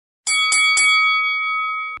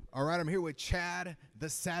All right, I'm here with Chad the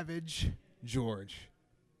Savage George.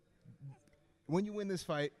 When you win this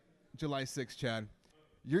fight, July 6th, Chad,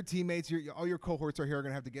 your teammates, all your cohorts are here are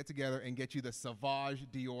going to have to get together and get you the Sauvage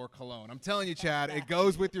Dior cologne. I'm telling you, Chad, it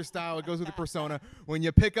goes with your style. It goes with your persona. When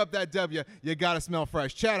you pick up that W, you got to smell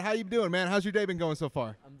fresh. Chad, how you doing, man? How's your day been going so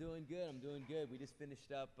far? I'm doing good. We just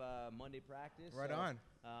finished up Monday practice. Right so, on.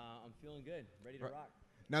 I'm feeling good, ready to rock.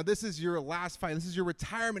 Now, this is your last fight. This is your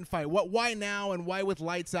retirement fight. Why now and why with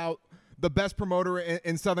Lights Out, the best promoter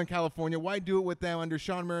in Southern California? Why do it with them under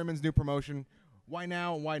Sean Merriman's new promotion? Why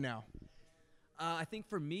now and why now? I think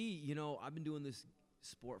for me, I've been doing this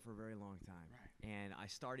sport for a very long time. Right. And I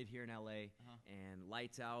started here in L.A., and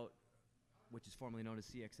Lights Out, which is formerly known as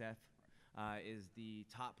CXF, is the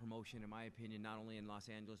top promotion, in my opinion, not only in Los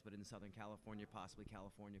Angeles, but in Southern California, possibly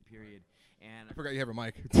California, period. And I forgot you have a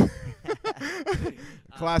mic.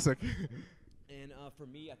 Classic. And for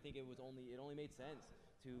me, I think it only made sense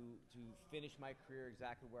to finish my career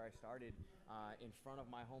exactly where I started, in front of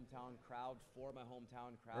my hometown crowd, for my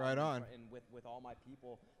hometown crowd. Right on. And with all my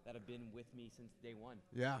people that have been with me since day one.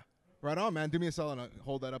 Yeah. Right on, man. Do me a solid and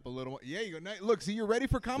hold that up a little. Yeah, you go. Look, see, you're ready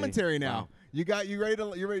for commentary now. Wow.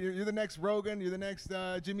 You're the next Rogan. You're the next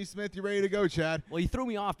Jimmy Smith. You're ready to go, Chad. Well, you threw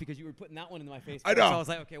me off because you were putting that one in my face. I know. So I was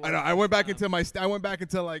like, okay. I know. I went back into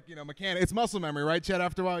mechanic. It's muscle memory, right, Chad?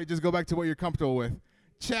 After a while, you just go back to what you're comfortable with.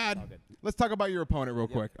 Chad, let's talk about your opponent real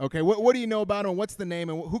quick. Okay, what do you know about him? What's the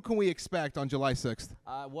name, and who can we expect on July 6th?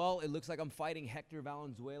 Well, it looks like I'm fighting Hector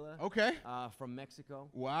Valenzuela. Okay. From Mexico.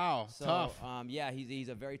 Wow, so, tough. Yeah, he's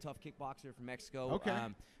a very tough kickboxer from Mexico. Okay.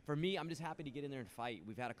 For me, I'm just happy to get in there and fight.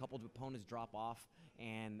 We've had a couple of opponents drop off,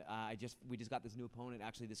 and we just got this new opponent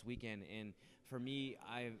actually this weekend. And for me,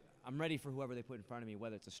 I'm ready for whoever they put in front of me,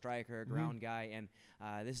 whether it's a striker, a ground guy, and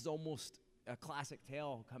this is almost a classic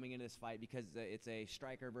tale coming into this fight because it's a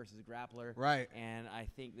striker versus a grappler. Right. And I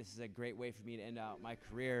think this is a great way for me to end out my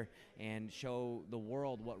career and show the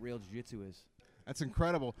world what real jiu-jitsu is. That's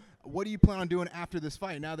incredible. What do you plan on doing after this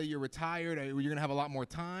fight? Now that you're retired, are you going to have a lot more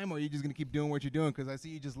time, or are you just going to keep doing what you're doing? Because I see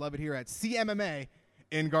you just love it here at CMMA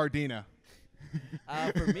in Gardena.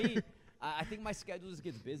 For me, I think my schedule just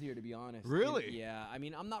gets busier, to be honest. Really? Yeah. I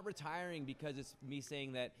mean, I'm not retiring because it's me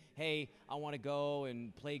saying that, hey, I want to go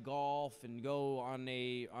and play golf and go on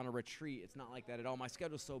a retreat. It's not like that at all. My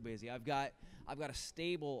schedule's so busy. I've got a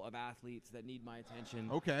stable of athletes that need my attention.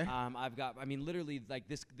 Okay. Literally, like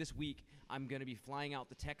this week, I'm going to be flying out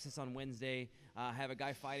to Texas on Wednesday. I have a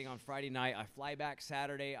guy fighting on Friday night. I fly back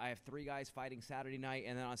Saturday. I have 3 guys fighting Saturday night.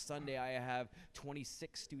 And then on Sunday, I have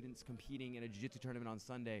 26 students competing in a jiu-jitsu tournament on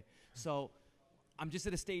Sunday. So I'm just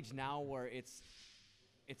at a stage now where it's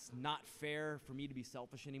not fair for me to be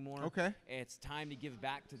selfish anymore. Okay. It's time to give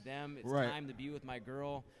back to them. It's right. time to be with my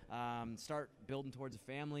girl, start building towards a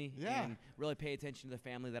family, yeah. and really pay attention to the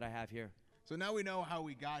family that I have here. So now we know how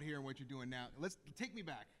we got here and what you're doing now. Let's take me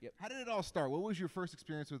back. Yep. How did it all start? What was your first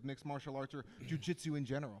experience with mixed martial arts or jiu-jitsu in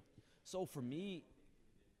general? So for me,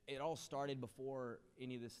 it all started before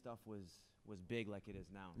any of this stuff was big like it is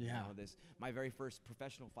now. Yeah. My very first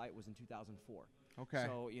professional fight was in 2004. Okay.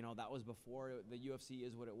 So, that was before the UFC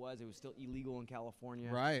is what it was. It was still illegal in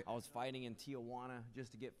California. Right. I was fighting in Tijuana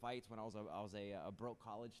just to get fights when I was a broke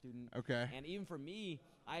college student. Okay. And even for me,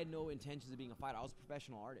 I had no intentions of being a fighter. I was a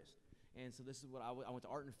professional artist. And so this is what I went to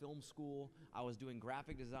art and film school. I was doing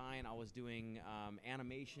graphic design. I was doing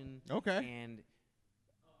animation. Okay. And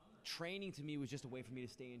training to me was just a way for me to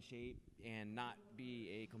stay in shape and not be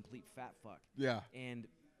a complete fat fuck. Yeah. And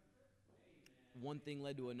one thing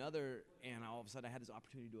led to another, and all of a sudden I had this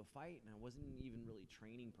opportunity to do a fight, and I wasn't even really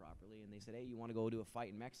training properly. And they said, hey, you want to go do a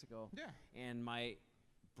fight in Mexico? Yeah. And my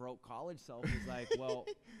broke college self was like, well,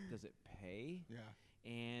 does it pay? Yeah.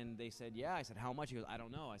 And they said, yeah. I said, how much? He goes, I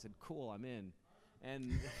don't know. I said, cool, I'm in.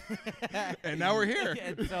 And and now we're here.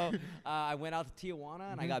 And so I went out to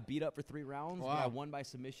Tijuana, and I got beat up for 3 rounds. Wow. But I won by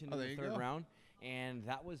submission in the 3rd go. round. And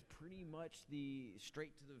that was pretty much the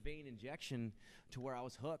straight to the vein injection to where I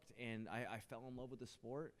was hooked. And I fell in love with the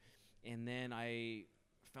sport. And then I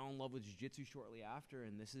fell in love with jiu-jitsu shortly after.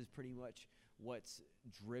 And this is pretty much what's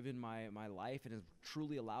driven my life and has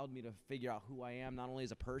truly allowed me to figure out who I am, not only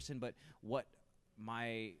as a person, but what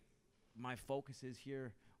my focus is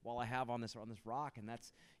here while I have on this rock. And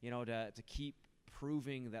that's, to keep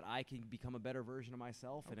proving that I can become a better version of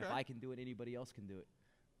myself. Okay. And if I can do it, anybody else can do it.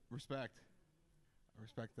 Respect. I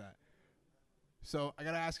respect that. So I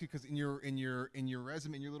gotta ask you, because in your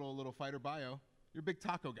resume, in your little fighter bio, you're a big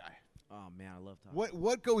taco guy. Oh man, I love tacos.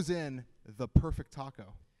 What goes in the perfect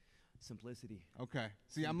taco? Simplicity. Okay.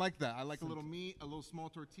 See, I'm like that. I like a little meat, a little small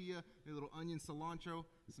tortilla, a little onion, cilantro,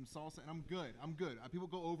 some salsa, and I'm good. I'm good. People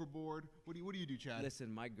go overboard. What do you do, Chad?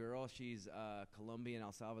 Listen, my girl, she's Colombian,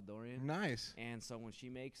 El Salvadorian. Nice. And so when she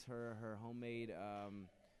makes her homemade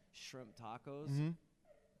shrimp tacos,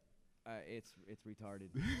 it's retarded.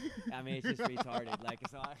 I mean, it's just retarded. Like,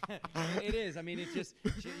 so it is. I mean, it's just,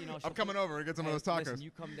 I'm coming over to get some of those tacos. Listen, you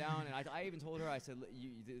come down, and I even told her, I said,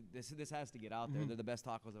 this has to get out there. They're the best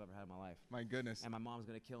tacos I've ever had in my life. My goodness. And my mom's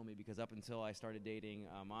going to kill me because up until I started dating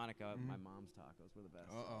Monica, my mom's tacos were the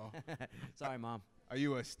best. Uh-oh. Sorry, Mom. Are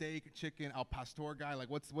you a steak, chicken, al pastor guy? Like,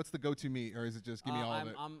 what's the go-to meat, or is it just give me all of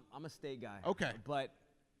it? I'm a steak guy. Okay. But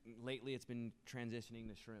lately it's been transitioning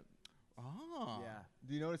to shrimp. Oh. Yeah.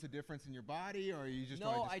 Do you notice a difference in your body, or you just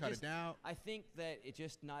want to cut it down? I think that it's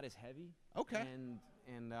just not as heavy. Okay.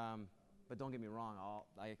 And but don't get me wrong.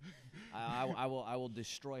 I will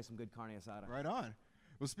destroy some good carne asada. Right on.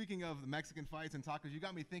 Well, speaking of the Mexican fights and tacos, you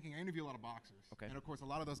got me thinking. I interview a lot of boxers. Okay. And of course, a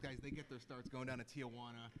lot of those guys, they get their starts going down to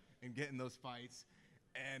Tijuana and getting those fights.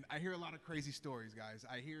 And I hear a lot of crazy stories, guys.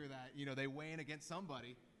 I hear that they weigh in against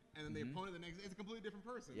somebody, and then the opponent the next day is a completely different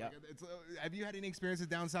person. Yep. Like, have you had any experiences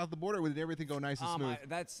down south of the border, or did everything go nice and smooth?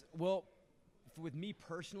 With me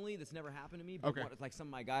personally, that's never happened to me. But Okay. like some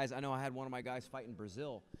of my guys, I know I had one of my guys fight in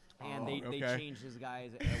Brazil, and they changed his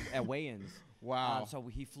guys at weigh-ins. Wow. So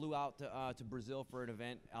he flew out to Brazil for an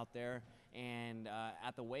event out there, and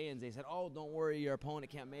at the weigh-ins, they said, "Oh, don't worry, your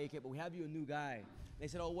opponent can't make it, but we have you a new guy." They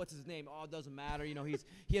said, "Oh, what's his name?" "Oh, it doesn't matter.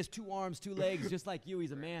 He has 2 arms, 2 legs, just like you.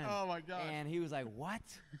 He's a man." Oh my God. And he was like, "What?"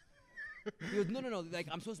 He goes, no. Like,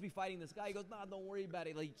 I'm supposed to be fighting this guy. He goes, "Nah, don't worry about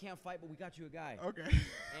it. Like, you can't fight, but we got you a guy." Okay.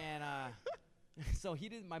 And so he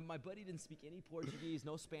didn't. My buddy didn't speak any Portuguese,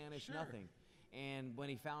 no Spanish, nothing. And when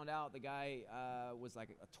he found out the guy was like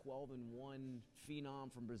a 12-1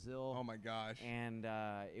 phenom from Brazil. Oh my gosh. And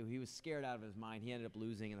he was scared out of his mind. He ended up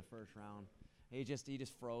losing in the first round. He just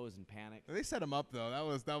froze and panicked. They set him up though.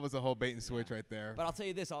 That was a whole bait and switch right there. But I'll tell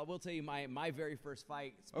you this. I will tell you my very first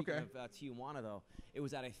fight. Speaking of Tijuana, though, it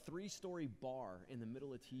was at a 3-story bar in the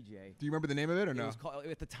middle of TJ. Do you remember the name of it or no? It was called,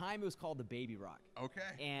 at the time, it was called the Baby Rock. Okay.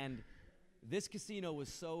 And this casino was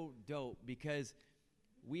so dope because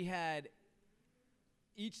we had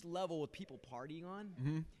each level with people partying on.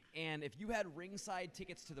 Mm-hmm. And if you had ringside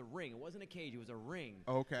tickets to the ring, it wasn't a cage, it was a ring.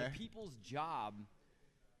 Okay. The people's job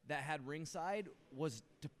that had ringside was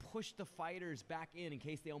to push the fighters back in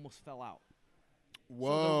case they almost fell out.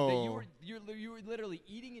 Whoa. So you were literally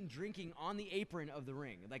eating and drinking on the apron of the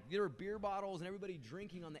ring. Like, there were beer bottles and everybody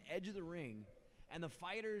drinking on the edge of the ring, and the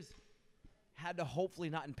fighters had to hopefully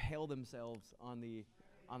not impale themselves on the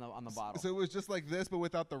bottle. So it was just like this, but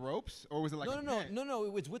without the ropes, or was it like no,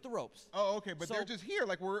 it was with the ropes. Oh, okay, but they're just here,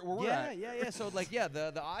 like where we're at. Yeah. So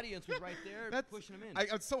the audience was right there pushing them in.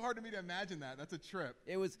 It's so hard to me to imagine that. That's a trip.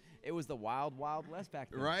 It was the wild West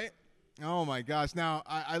back then. Right? Oh my gosh! Now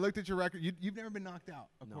I looked at your record. You've never been knocked out,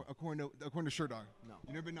 No. according to Sherdog. No.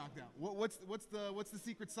 You've never been knocked out. What's the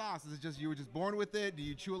secret sauce? Is it just you were just born with it? Do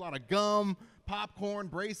you chew a lot of gum, popcorn,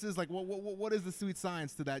 braces? Like what is the sweet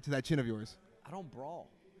science to that chin of yours? I don't brawl.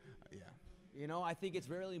 Yeah. I think it's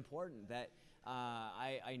really important that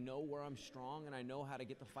I know where I'm strong and I know how to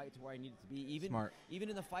get the fight to where I need it to be. Even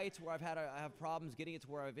in the fights where I have problems getting it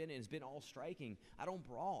to where I've been, and it's been all striking. I don't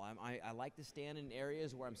brawl. I like to stand in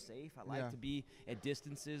areas where I'm safe. I like to be at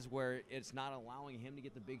distances where it's not allowing him to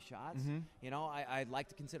get the big shots. Mm-hmm. I like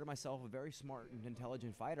to consider myself a very smart and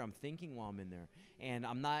intelligent fighter. I'm thinking while I'm in there, and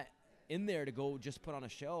I'm not in there to go just put on a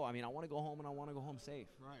show. I mean, I want to go home and I want to go home safe.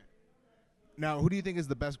 Right. Now, who do you think is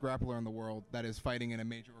the best grappler in the world that is fighting in a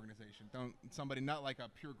major organization? Somebody not like a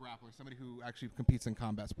pure grappler, somebody who actually competes in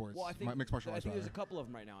combat sports. Well, I think mixed martial arts. there's a couple of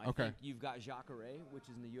them right now. I think you've got Jacare, which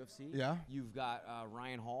is in the UFC. Yeah. You've got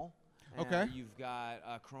Ryan Hall. Okay. You've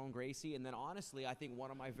got Crone Gracie, and then honestly, I think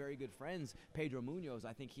one of my very good friends, Pedro Munoz.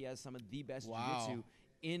 I think he has some of the best jiu-jitsu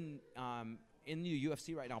in the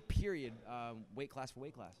UFC right now, period, weight class for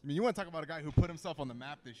weight class. I mean, you want to talk about a guy who put himself on the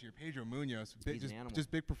map this year, Pedro Munoz. He's an animal.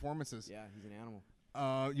 Just big performances. Yeah, he's an animal.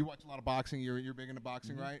 You watch a lot of boxing. You're big into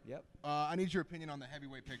boxing, right? Yep. I need your opinion on the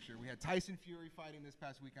heavyweight picture. We had Tyson Fury fighting this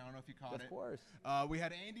past week. I don't know if you caught it. Of course. We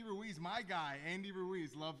had Andy Ruiz, my guy. Andy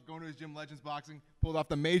Ruiz, loved going to his gym, Legends Boxing. Pulled off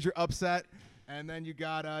the major upset. And then you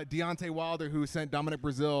got Deontay Wilder, who sent Dominic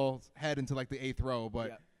Brazil's head into like the 8th row.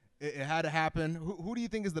 But it had to happen. Who do you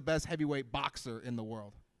think is the best heavyweight boxer in the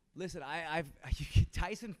world? Listen,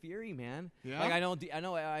 Tyson Fury, man. Yeah. Like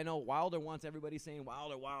I know Wilder wants everybody saying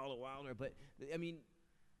Wilder, but I mean,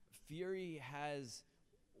 Fury has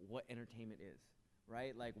what entertainment is,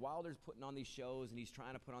 right? Like Wilder's putting on these shows and he's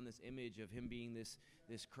trying to put on this image of him being this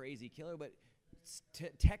crazy killer, but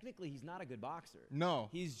technically he's not a good boxer. No.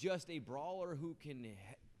 He's just a brawler who can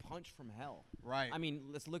punch from hell. Right. I mean,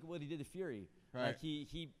 let's look at what he did to Fury. Right. Like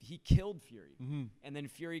he killed Fury, Mm-hmm. and then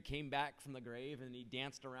Fury came back from the grave and he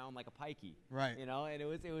danced around like a pikey. Right. You know, and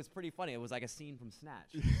it was pretty funny. It was like a scene from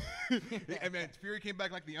Snatch. I mean, Fury came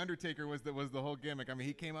back like the Undertaker was the whole gimmick. I mean,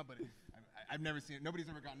 he came up, but I've never seen it. Nobody's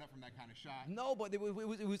ever gotten up from that kind of shot. No, but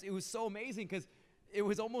it was so amazing because it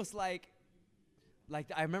was almost like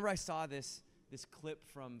I remember I saw this clip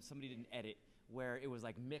from somebody did an edit where it was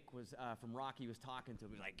like Mick was from Rocky was talking to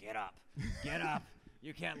him. He was like, get up,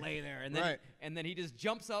 you can't lay there. And then Right. and then he just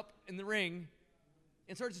jumps up in the ring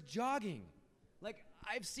and starts jogging. Like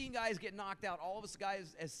I've seen guys get knocked out. All of us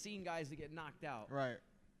guys has seen guys that get knocked out. Right.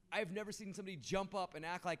 I've never seen somebody jump up and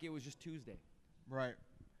act like it was just Tuesday. Right.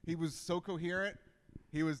 He was so coherent.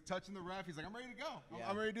 He was touching the ref. He's like, I'm ready to go. Yeah.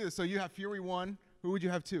 I'm ready to do this. So you have Fury 1. Who would you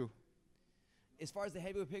have 2? As far as the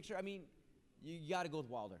heavyweight picture, I mean, you got to go with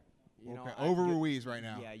Wilder. You know, Over Ruiz right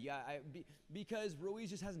now. Yeah. Because Ruiz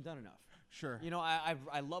just hasn't done enough. Sure. You know,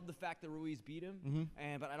 I love the fact that Ruiz beat him,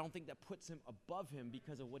 Mm-hmm. but I don't think that puts him above him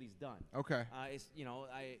because of what he's done. Okay.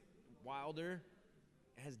 Wilder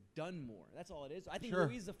has done more. That's all it is. I think Sure.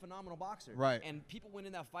 Ruiz is a phenomenal boxer. Right. And people went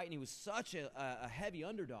in that fight, and he was such a heavy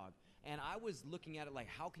underdog. And I was looking at it like,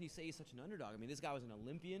 how can you say he's such an underdog? I mean, this guy was an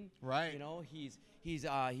Olympian. Right. You know, he's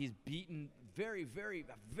beaten very, very,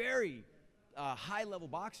 very high-level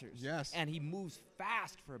boxers. Yes. And he moves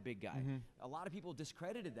fast for a big guy. Mm-hmm. A lot of people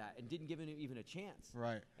discredited that and didn't give him even a chance.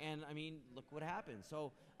 Right. And, I mean, look what happened.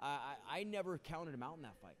 So I never counted him out in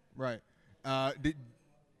that fight. Right.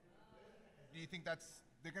 Do you think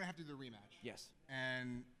they're going to have to do the rematch? Yes.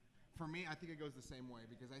 And for me, I think it goes the same way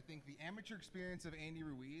because I think the amateur experience of Andy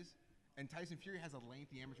Ruiz and Tyson Fury has a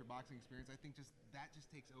lengthy amateur boxing experience. I think that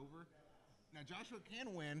just takes over. Now, Joshua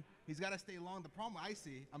can win. He's got to stay long. The problem I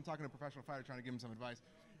see, I'm talking to a professional fighter trying to give him some advice,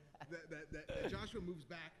 that Joshua moves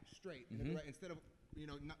back straight instead of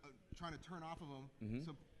trying to turn off of him.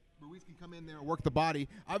 So Ruiz can come in there and work the body.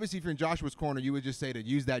 Obviously, if you're in Joshua's corner, you would just say to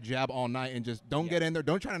use that jab all night and just don't get in there.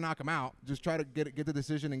 Don't try to knock him out. Just try to get the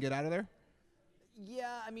decision and get out of there.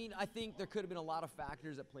 Yeah, I mean, I think there could have been a lot of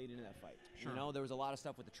factors that played into that fight. Sure. You know, there was a lot of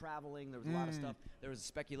stuff with the traveling. There was a lot of stuff. There was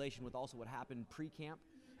speculation with also what happened pre-camp.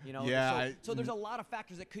 You know, so there's a lot of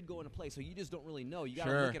factors that could go into play. So you just don't really know. You got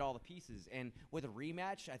to look at all the pieces. And with a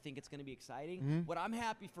rematch, I think it's going to be exciting. What I'm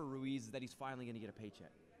happy for Ruiz is that he's finally going to get a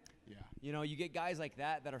paycheck. Yeah. You know, you get guys like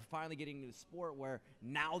that are finally getting into the sport where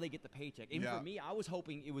now they get the paycheck. And for me, I was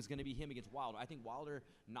hoping it was going to be him against Wilder. I think Wilder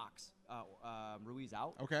knocks Ruiz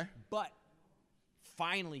out. Okay. But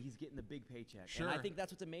finally he's getting the big paycheck. Sure. And I think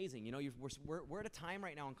that's what's amazing. You know, we're at a time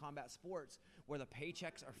right now in combat sports where the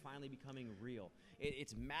paychecks are finally becoming real.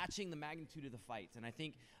 It's matching the magnitude of the fights. And I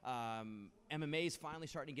think MMA is finally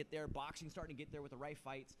starting to get there. Boxing's starting to get there with the right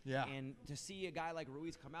fights. Yeah. And to see a guy like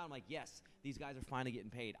Ruiz come out, I'm like, yes, these guys are finally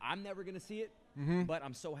getting paid. I'm never going to see it, but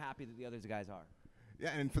I'm so happy that the other guys are.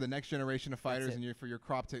 Yeah, and for the next generation of fighters and for your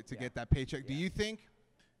crop to get that paycheck, do you think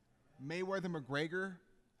Mayweather-McGregor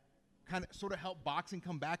kind of sort of helped boxing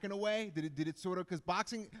come back in a way? Did it sort of, because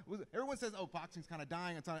boxing everyone says, oh, boxing's kind of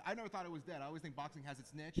dying. I never thought it was dead. I always think boxing has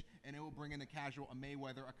its niche, and it will bring in the casual, a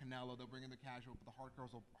Mayweather, a Canelo. They'll bring in the casual, but the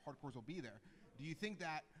hardcores will be there. Do you think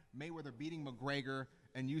that Mayweather beating McGregor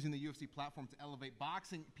and using the UFC platform to elevate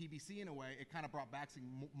boxing, PBC in a way, it kind of brought boxing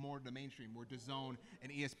more to the mainstream, where DAZN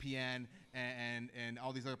and ESPN and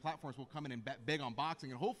all these other platforms will come in and bet big on boxing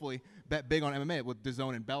and hopefully bet big on MMA with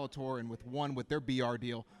DAZN and Bellator and with their BR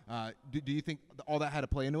deal. Do you think all that had to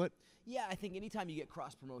play into it? Yeah, I think anytime you get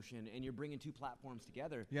cross promotion and you're bringing two platforms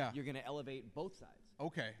together, you're going to elevate both sides.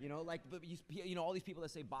 Okay. You know, but you know, all these people that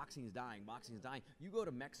say boxing is dying. You go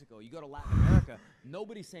to Mexico, you go to Latin America,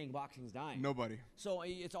 nobody's saying boxing is dying. Nobody. So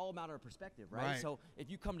it's all a matter of perspective, right? So if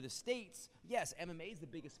you come to the States, yes, MMA is the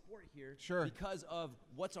biggest sport here because of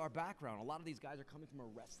what's our background. A lot of these guys are coming from a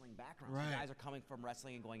wrestling background. Some guys are coming from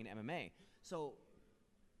wrestling and going into MMA. So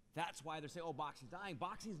that's why they're saying, oh, boxing's dying.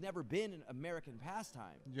 Boxing's never been an American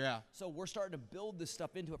pastime. Yeah. So we're starting to build this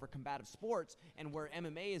stuff into it for combative sports, and where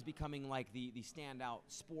MMA is becoming like the standout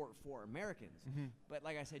sport for Americans. But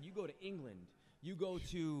like I said, you go to England, you go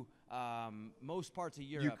to most parts of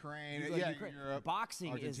Europe. Ukraine. Europe.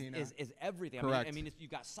 Boxing is everything. Correct. I mean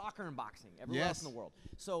you've got soccer and boxing everywhere else in the world.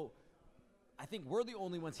 So I think we're the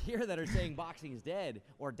only ones here that are saying boxing is dead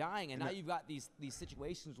or dying, and now you've got these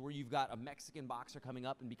situations where you've got a Mexican boxer coming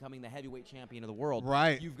up and becoming the heavyweight champion of the world.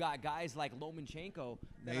 Right. You've got guys like Lomachenko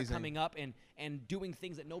that are coming up and doing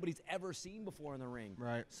things that nobody's ever seen before in the ring.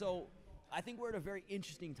 Right. So I think we're at a very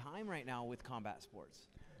interesting time right now with combat sports.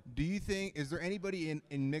 Do you think, is there anybody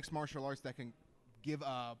in mixed martial arts that can give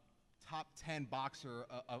a top 10 boxer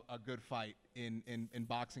a good fight in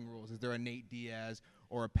boxing rules? Is there a Nate Diaz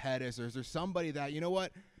or a Pettis, or is there somebody that, you know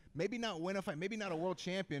what, maybe not win a fight, maybe not a world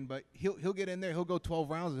champion, but he'll get in there, he'll go 12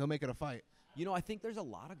 rounds, and he'll make it a fight? You know, I think there's a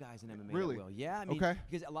lot of guys in MMA Really? that will. Yeah, I mean, Okay.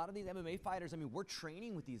 because a lot of these MMA fighters, I mean, we're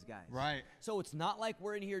training with these guys. Right. So it's not like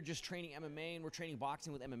we're in here just training MMA and we're training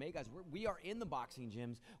boxing with MMA guys. We are in the boxing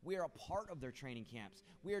gyms. We are a part of their training camps.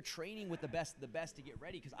 We are training with the best to get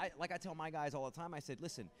ready. Because like I tell my guys all the time, I said,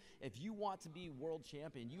 listen, if you want to be world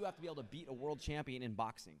champion, you have to be able to beat a world champion in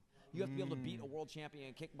boxing. You have to be able to beat a world champion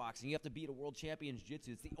in kickboxing. You have to beat a world champion in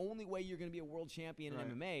jiu-jitsu. It's the only way you're going to be a world champion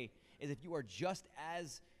in MMA is if you are just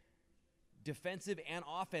as defensive and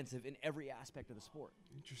offensive in every aspect of the sport.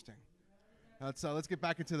 Interesting. Let's get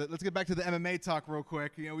back to the MMA talk real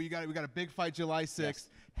quick. You know, we got a big fight July 6th. Yes.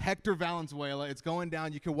 Hector Valenzuela. It's going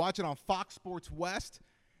down. You can watch it on Fox Sports West.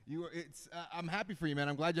 I'm happy for you, man.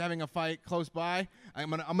 I'm glad you're having a fight close by. I'm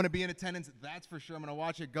gonna be in attendance. That's for sure. I'm gonna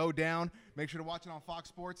watch it go down. Make sure to watch it on Fox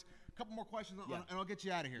Sports. A couple more questions, and I'll get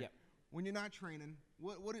you out of here. Yeah. When you're not training,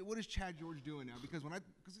 what is Chad George doing now? Because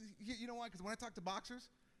you know why? Because when I talk to boxers,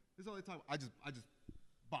 this is all they talk about. I just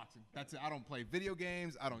boxing. That's it. I don't play video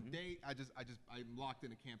games. I don't date. I'm locked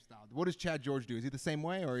into camp style. What does Chad George do? Is he the same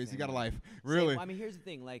way, or has he got a life? Really? I mean, here's the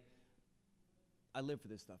thing. Like, I live for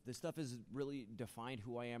this stuff. This stuff has really defined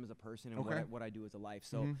who I am as a person and what I do as a life.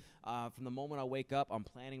 So from the moment I wake up, I'm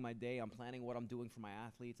planning my day. I'm planning what I'm doing for my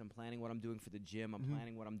athletes. I'm planning what I'm doing for the gym. I'm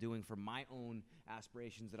planning what I'm doing for my own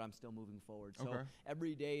aspirations that I'm still moving forward. So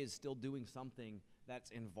every day is still doing something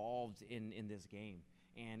that's involved in this game.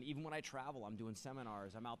 And even when I travel, I'm doing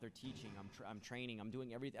seminars. I'm out there teaching. I'm training. I'm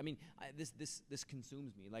doing everything. I mean, this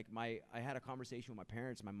consumes me. Like I had a conversation with my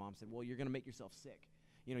parents. My mom said, "Well, you're gonna make yourself sick.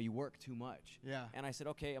 You know, you work too much." Yeah. And I said,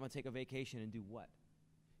 "Okay, I'm gonna take a vacation and do what?"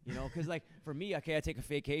 You know, because like for me, okay, I take a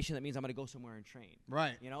vacation. That means I'm gonna go somewhere and train.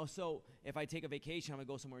 Right. You know, so if I take a vacation, I'm gonna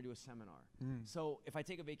go somewhere and do a seminar. So if I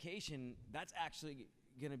take a vacation, that's actually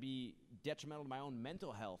gonna be detrimental to my own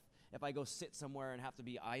mental health. If I go sit somewhere and have to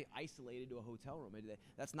be isolated to a hotel room,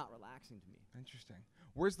 that's not relaxing to me. Interesting.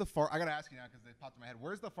 I got to ask you now because they popped in my head.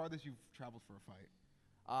 Where's the farthest you've traveled for a fight?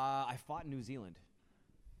 I fought in New Zealand.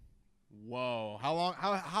 Whoa. How long?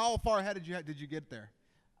 How far ahead did you get there?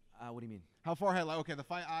 What do you mean? How far ahead? Like, okay, the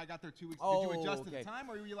fight, I got there 2 weeks. Oh, did you adjust to the okay. time,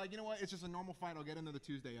 or were you like, you know what, it's just a normal fight, I'll get in there the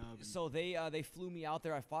Tuesday of? So they flew me out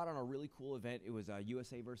there. I fought on a really cool event. It was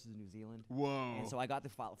USA versus New Zealand. Whoa. And so I got to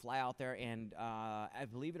fly out there, and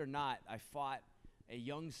believe it or not, I fought a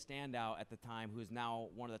young standout at the time who is now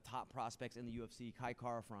one of the top prospects in the UFC, Kai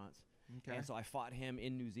Kara-France. Okay. And so I fought him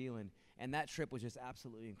in New Zealand, and that trip was just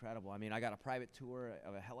absolutely incredible. I mean, I got a private tour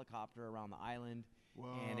of a helicopter around the island. Whoa.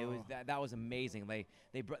 And it was that was amazing. They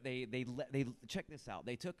check this out.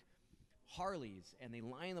 They took Harleys and they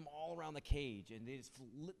lined them all around the cage, and they just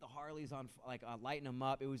lit the Harleys on, lighting them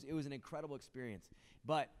up. It was an incredible experience.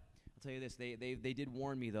 But I'll tell you this: they did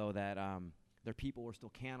warn me though that their people were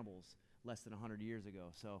still cannibals less than 100 years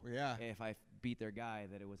ago. So if I beat their guy,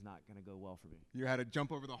 that it was not going to go well for me. You had to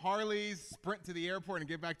jump over the Harleys, sprint to the airport, and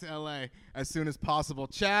get back to LA as soon as possible.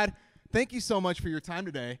 Chad, thank you so much for your time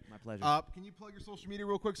today. My pleasure. Can you plug your social media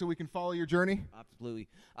real quick so we can follow your journey? Absolutely.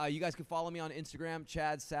 You guys can follow me on Instagram,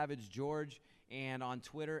 Chad Savage George, and on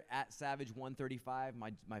Twitter @Savage135.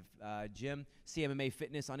 My gym, CMMA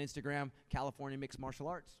Fitness on Instagram, California Mixed Martial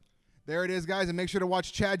Arts. There it is, guys, and make sure to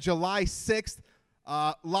watch Chad July 6th.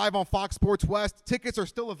 Live on Fox Sports West. Tickets are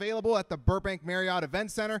still available at the Burbank Marriott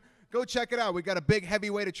Event Center. Go check it out. We got a big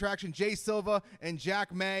heavyweight attraction, Jay Silva and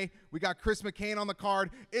Jack May. We got Chris McCain on the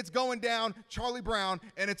card. It's going down, Charlie Brown,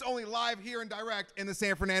 and it's only live here and direct in the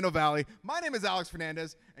San Fernando Valley. My name is Alex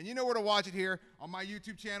Fernandez, and you know where to watch it here on my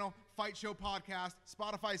YouTube channel, Fight Show Podcast,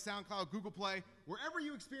 Spotify, SoundCloud, Google Play. Wherever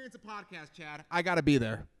you experience a podcast, Chad, I got to be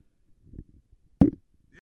there.